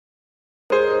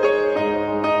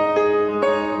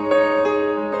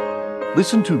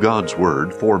Listen to God's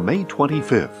Word for May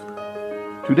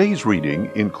 25th. Today's reading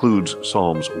includes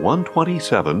Psalms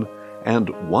 127 and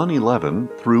 111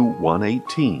 through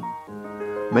 118.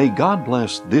 May God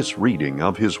bless this reading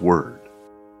of His Word.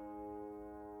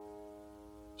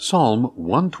 Psalm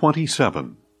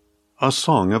 127, a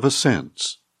Song of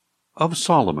Ascents, of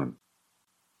Solomon.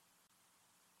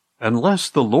 Unless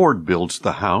the Lord builds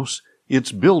the house,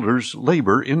 its builders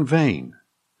labor in vain.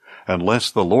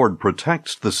 Unless the Lord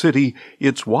protects the city,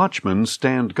 its watchmen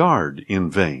stand guard in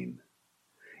vain.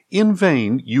 In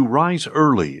vain you rise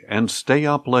early and stay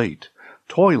up late,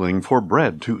 toiling for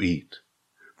bread to eat,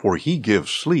 for He gives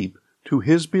sleep to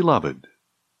His beloved.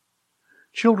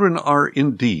 Children are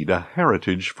indeed a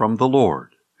heritage from the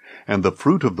Lord, and the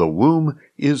fruit of the womb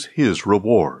is His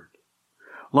reward.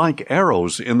 Like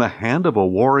arrows in the hand of a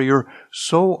warrior,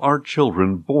 so are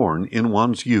children born in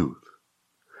one's youth.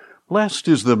 Blessed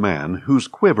is the man whose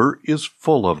quiver is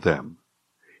full of them.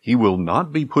 He will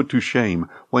not be put to shame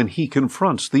when he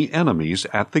confronts the enemies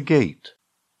at the gate.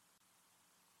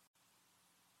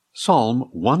 Psalm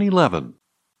 111.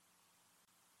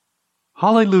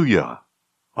 Hallelujah!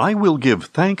 I will give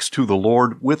thanks to the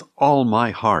Lord with all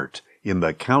my heart, in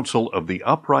the council of the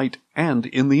upright and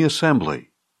in the assembly.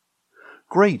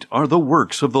 Great are the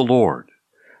works of the Lord.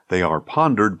 They are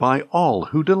pondered by all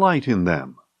who delight in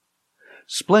them.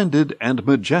 Splendid and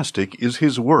majestic is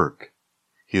His work.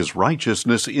 His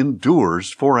righteousness endures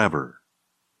forever.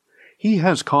 He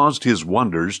has caused His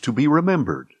wonders to be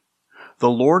remembered. The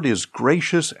Lord is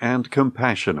gracious and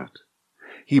compassionate.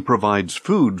 He provides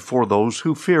food for those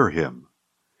who fear Him.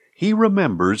 He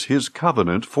remembers His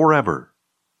covenant forever.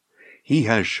 He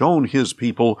has shown His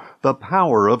people the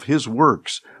power of His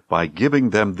works by giving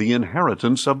them the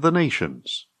inheritance of the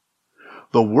nations.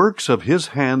 The works of His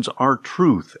hands are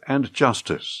truth and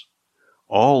justice.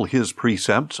 All His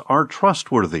precepts are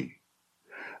trustworthy.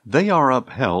 They are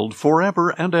upheld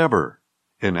forever and ever,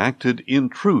 enacted in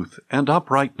truth and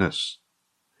uprightness.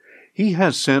 He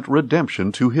has sent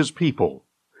redemption to His people.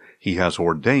 He has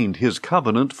ordained His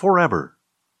covenant forever.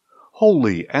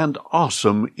 Holy and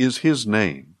awesome is His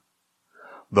name.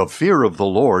 The fear of the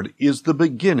Lord is the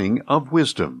beginning of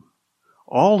wisdom.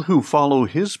 All who follow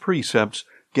His precepts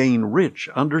gain rich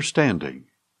understanding.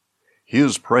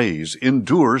 His praise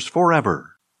endures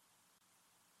forever.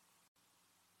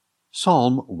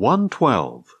 Psalm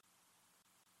 112.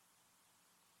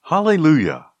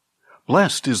 Hallelujah!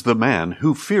 Blessed is the man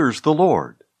who fears the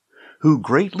Lord, who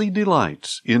greatly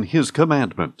delights in His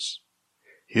commandments.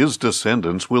 His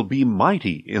descendants will be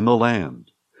mighty in the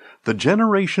land. The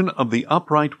generation of the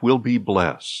upright will be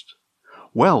blessed.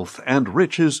 Wealth and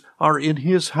riches are in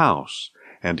His house,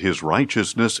 and His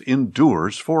righteousness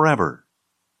endures forever.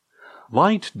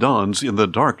 Light dawns in the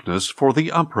darkness for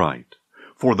the upright,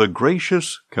 for the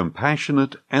gracious,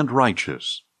 compassionate, and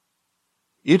righteous.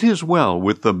 It is well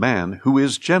with the man who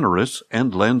is generous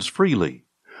and lends freely,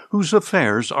 whose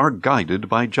affairs are guided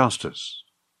by justice.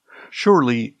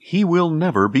 Surely he will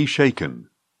never be shaken.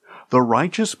 The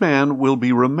righteous man will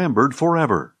be remembered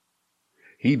forever.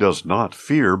 He does not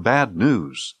fear bad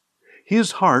news.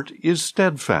 His heart is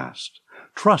steadfast,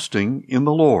 trusting in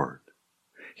the Lord.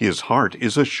 His heart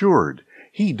is assured.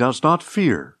 He does not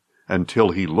fear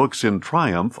until he looks in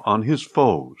triumph on his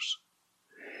foes.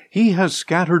 He has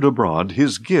scattered abroad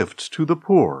His gifts to the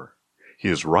poor.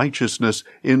 His righteousness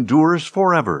endures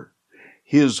forever.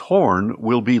 His horn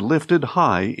will be lifted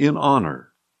high in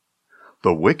honor.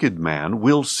 The wicked man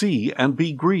will see and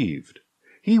be grieved.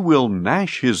 He will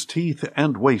gnash his teeth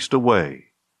and waste away.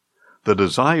 The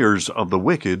desires of the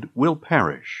wicked will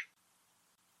perish.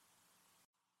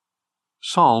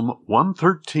 Psalm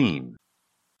 113.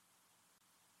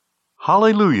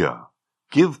 Hallelujah!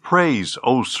 Give praise,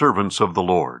 O servants of the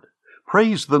Lord.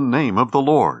 Praise the name of the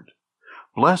Lord.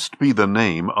 Blessed be the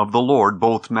name of the Lord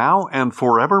both now and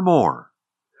forevermore.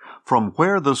 From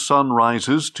where the sun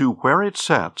rises to where it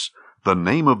sets, the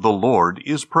name of the Lord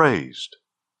is praised.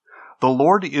 The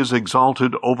Lord is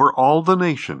exalted over all the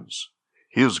nations,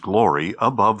 His glory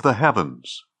above the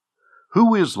heavens.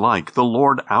 Who is like the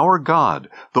Lord our God,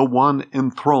 the one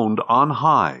enthroned on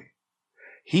high?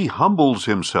 He humbles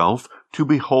Himself to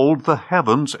behold the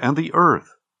heavens and the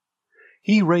earth.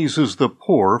 He raises the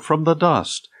poor from the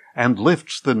dust, and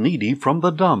lifts the needy from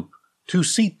the dump, to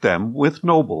seat them with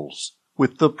nobles,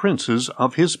 with the princes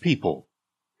of His people.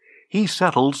 He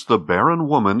settles the barren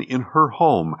woman in her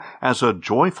home as a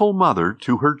joyful mother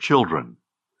to her children.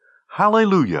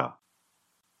 Hallelujah!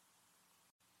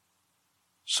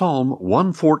 Psalm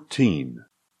 114.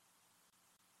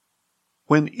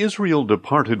 When Israel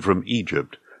departed from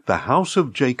Egypt, the house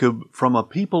of Jacob from a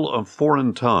people of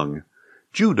foreign tongue,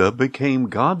 Judah became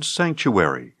God's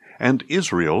sanctuary, and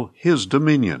Israel his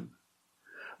dominion.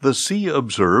 The sea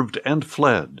observed and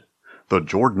fled. The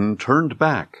Jordan turned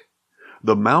back.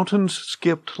 The mountains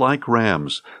skipped like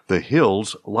rams, the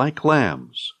hills like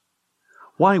lambs.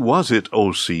 Why was it,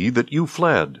 O sea, that you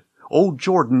fled? O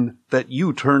Jordan, that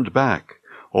you turned back?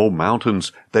 O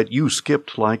mountains, that you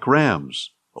skipped like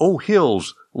rams? O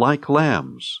hills, like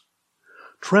lambs?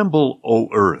 Tremble, O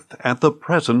earth, at the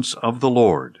presence of the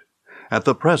Lord, at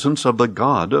the presence of the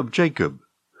God of Jacob,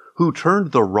 who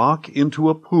turned the rock into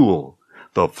a pool,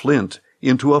 the flint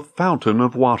into a fountain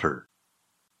of water.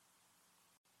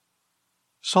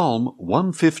 Psalm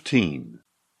 115.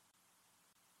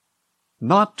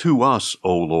 Not to us,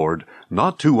 O Lord,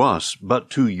 not to us, but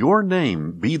to your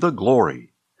name be the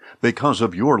glory, because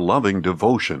of your loving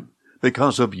devotion,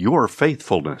 because of your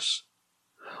faithfulness.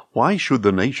 Why should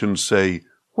the nations say,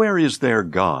 "Where is their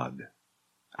God?"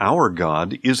 Our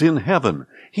God is in heaven.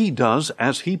 He does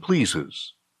as he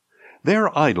pleases.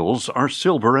 Their idols are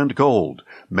silver and gold,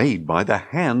 made by the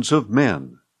hands of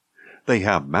men. They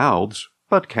have mouths,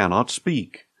 but cannot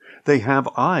speak. They have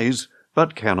eyes,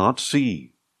 but cannot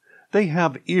see. They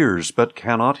have ears, but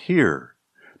cannot hear.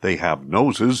 They have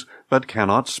noses, but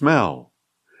cannot smell.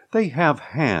 They have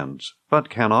hands, but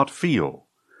cannot feel.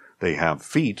 They have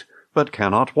feet, but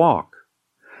cannot walk.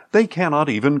 They cannot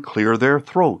even clear their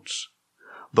throats.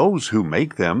 Those who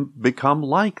make them become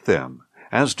like them,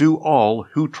 as do all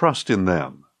who trust in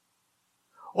them.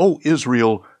 O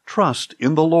Israel, trust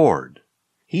in the Lord.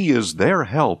 He is their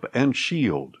help and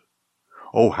shield.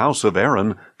 O house of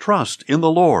Aaron, trust in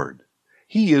the Lord.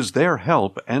 He is their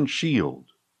help and shield.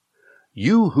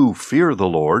 You who fear the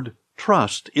Lord,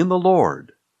 trust in the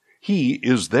Lord. He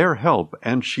is their help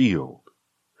and shield.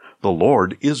 The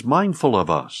Lord is mindful of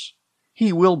us.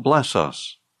 He will bless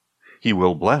us. He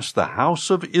will bless the house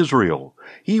of Israel.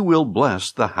 He will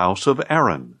bless the house of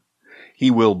Aaron. He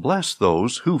will bless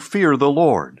those who fear the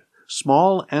Lord,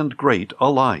 small and great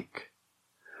alike.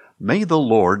 May the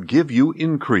Lord give you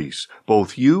increase,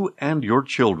 both you and your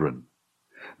children.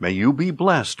 May you be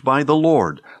blessed by the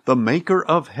Lord, the Maker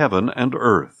of heaven and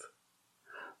earth.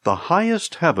 The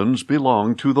highest heavens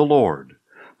belong to the Lord,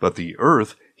 but the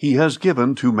earth he has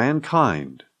given to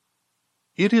mankind.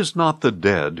 It is not the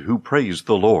dead who praise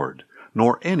the Lord,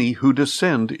 nor any who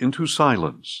descend into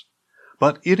silence.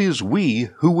 But it is we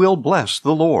who will bless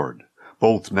the Lord,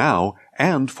 both now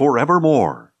and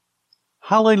forevermore.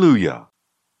 Hallelujah!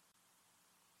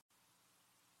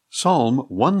 Psalm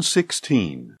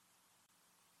 116.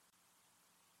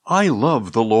 I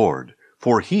love the Lord,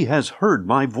 for he has heard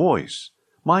my voice,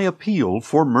 my appeal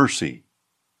for mercy.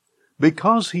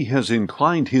 Because he has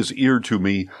inclined his ear to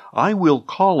me, I will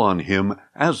call on him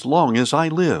as long as I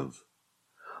live.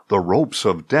 The ropes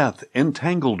of death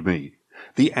entangled me.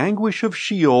 The anguish of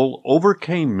Sheol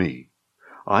overcame me.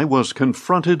 I was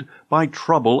confronted by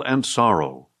trouble and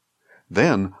sorrow.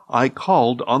 Then I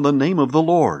called on the name of the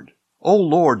Lord. O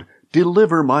Lord,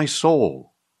 deliver my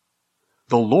soul.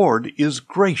 The Lord is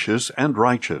gracious and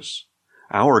righteous.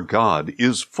 Our God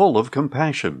is full of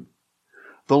compassion.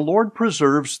 The Lord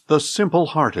preserves the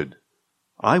simple-hearted.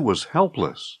 I was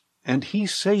helpless, and he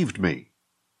saved me.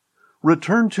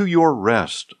 Return to your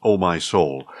rest, O my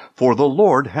soul, for the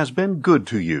Lord has been good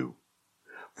to you.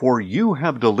 For you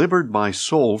have delivered my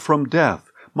soul from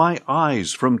death, my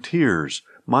eyes from tears,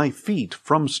 my feet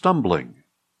from stumbling.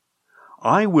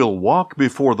 I will walk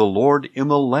before the Lord in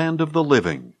the land of the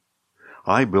living.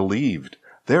 I believed,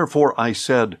 therefore I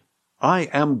said, I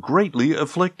am greatly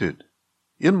afflicted.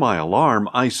 In my alarm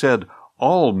I said,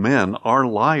 all men are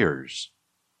liars.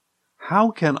 How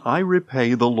can I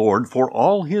repay the Lord for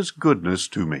all his goodness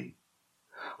to me?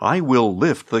 I will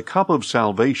lift the cup of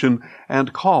salvation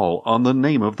and call on the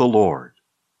name of the Lord.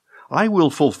 I will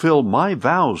fulfill my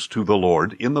vows to the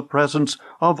Lord in the presence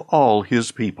of all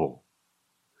his people.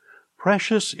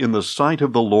 Precious in the sight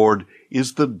of the Lord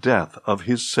is the death of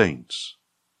his saints.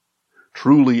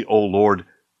 Truly, O Lord,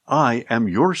 I am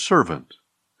your servant.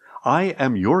 I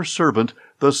am your servant,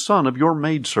 the son of your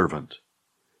maidservant.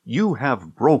 You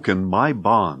have broken my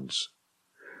bonds.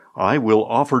 I will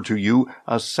offer to you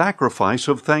a sacrifice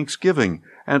of thanksgiving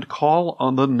and call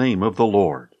on the name of the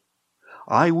Lord.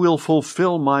 I will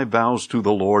fulfill my vows to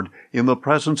the Lord in the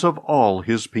presence of all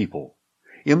his people,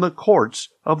 in the courts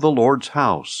of the Lord's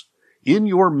house, in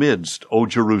your midst, O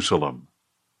Jerusalem.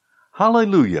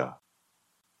 Hallelujah!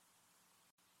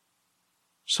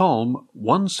 Psalm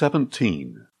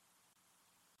 117.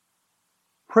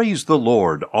 Praise the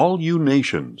Lord, all you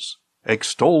nations.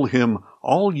 Extol him,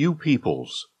 all you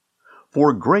peoples.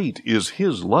 For great is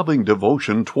his loving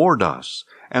devotion toward us,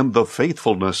 and the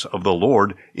faithfulness of the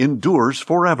Lord endures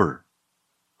forever.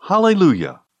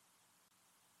 Hallelujah!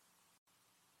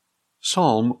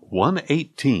 Psalm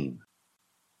 118.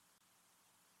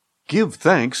 Give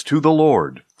thanks to the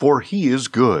Lord, for He is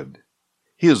good.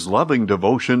 His loving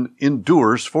devotion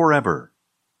endures forever.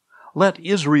 Let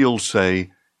Israel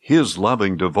say, His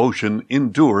loving devotion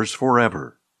endures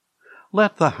forever.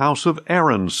 Let the house of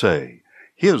Aaron say,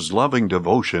 His loving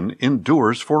devotion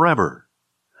endures forever.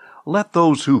 Let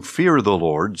those who fear the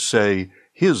Lord say,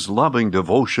 His loving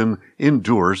devotion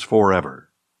endures forever.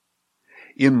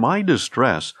 In my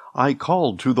distress I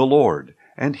called to the Lord,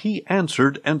 and He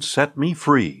answered and set me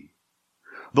free.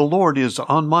 The Lord is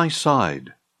on my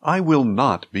side. I will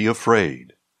not be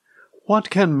afraid. What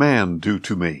can man do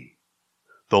to me?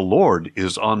 The Lord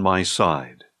is on my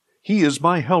side. He is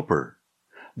my helper.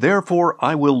 Therefore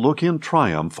I will look in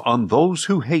triumph on those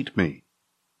who hate me.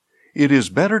 It is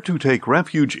better to take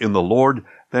refuge in the Lord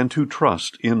than to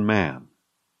trust in man.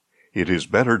 It is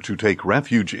better to take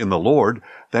refuge in the Lord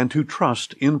than to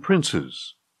trust in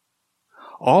princes.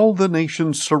 All the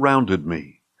nations surrounded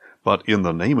me, but in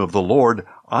the name of the Lord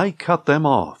I cut them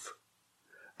off.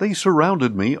 They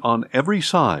surrounded me on every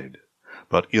side,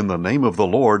 but in the name of the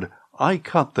Lord I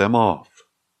cut them off.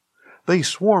 They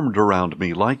swarmed around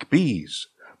me like bees,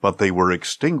 but they were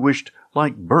extinguished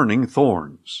like burning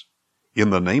thorns. In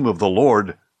the name of the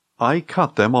Lord I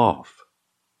cut them off.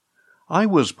 I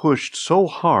was pushed so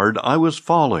hard I was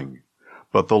falling,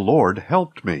 but the Lord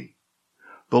helped me.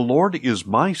 The Lord is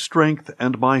my strength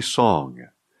and my song,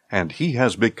 and He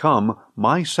has become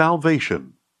my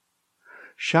salvation.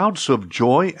 Shouts of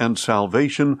joy and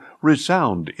salvation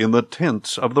resound in the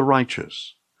tents of the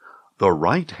righteous. The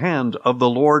right hand of the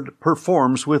Lord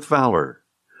performs with valor.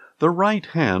 The right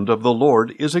hand of the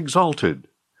Lord is exalted.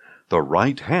 The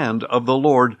right hand of the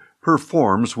Lord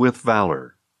performs with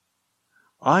valor.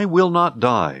 I will not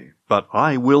die, but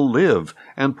I will live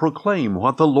and proclaim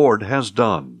what the Lord has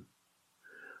done.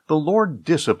 The Lord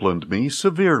disciplined me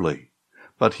severely,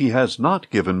 but He has not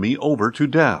given me over to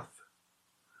death.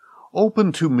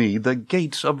 Open to me the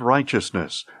gates of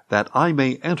righteousness, that I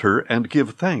may enter and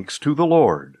give thanks to the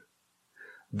Lord.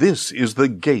 This is the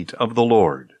gate of the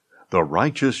Lord. The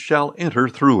righteous shall enter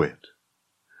through it.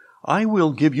 I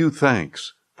will give you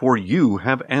thanks, for you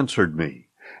have answered me,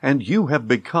 and you have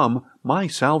become my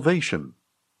salvation.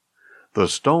 The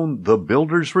stone the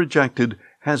builders rejected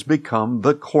has become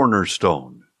the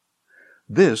cornerstone.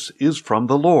 This is from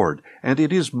the Lord, and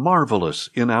it is marvelous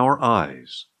in our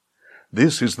eyes.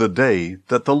 This is the day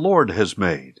that the Lord has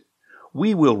made.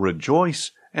 We will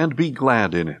rejoice and be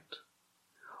glad in it.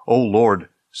 O Lord,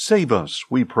 save us,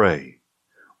 we pray.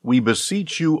 We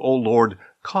beseech you, O Lord,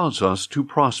 cause us to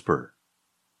prosper.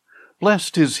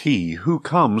 Blessed is he who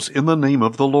comes in the name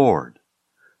of the Lord.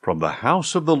 From the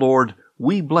house of the Lord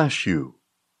we bless you.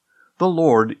 The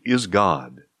Lord is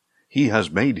God. He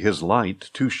has made His light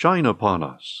to shine upon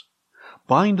us.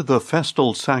 Bind the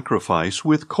festal sacrifice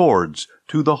with cords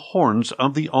to the horns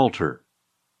of the altar.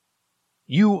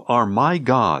 You are my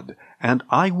God, and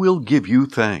I will give you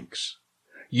thanks.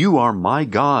 You are my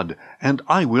God, and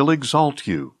I will exalt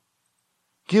you.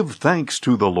 Give thanks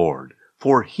to the Lord,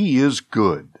 for He is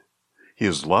good.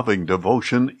 His loving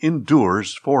devotion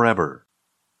endures forever.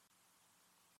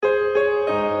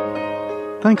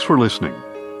 Thanks for listening,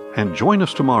 and join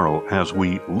us tomorrow as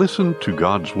we listen to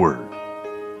God's Word.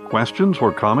 Questions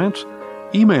or comments?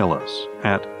 Email us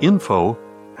at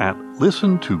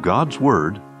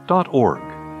info@listentogodsword.org.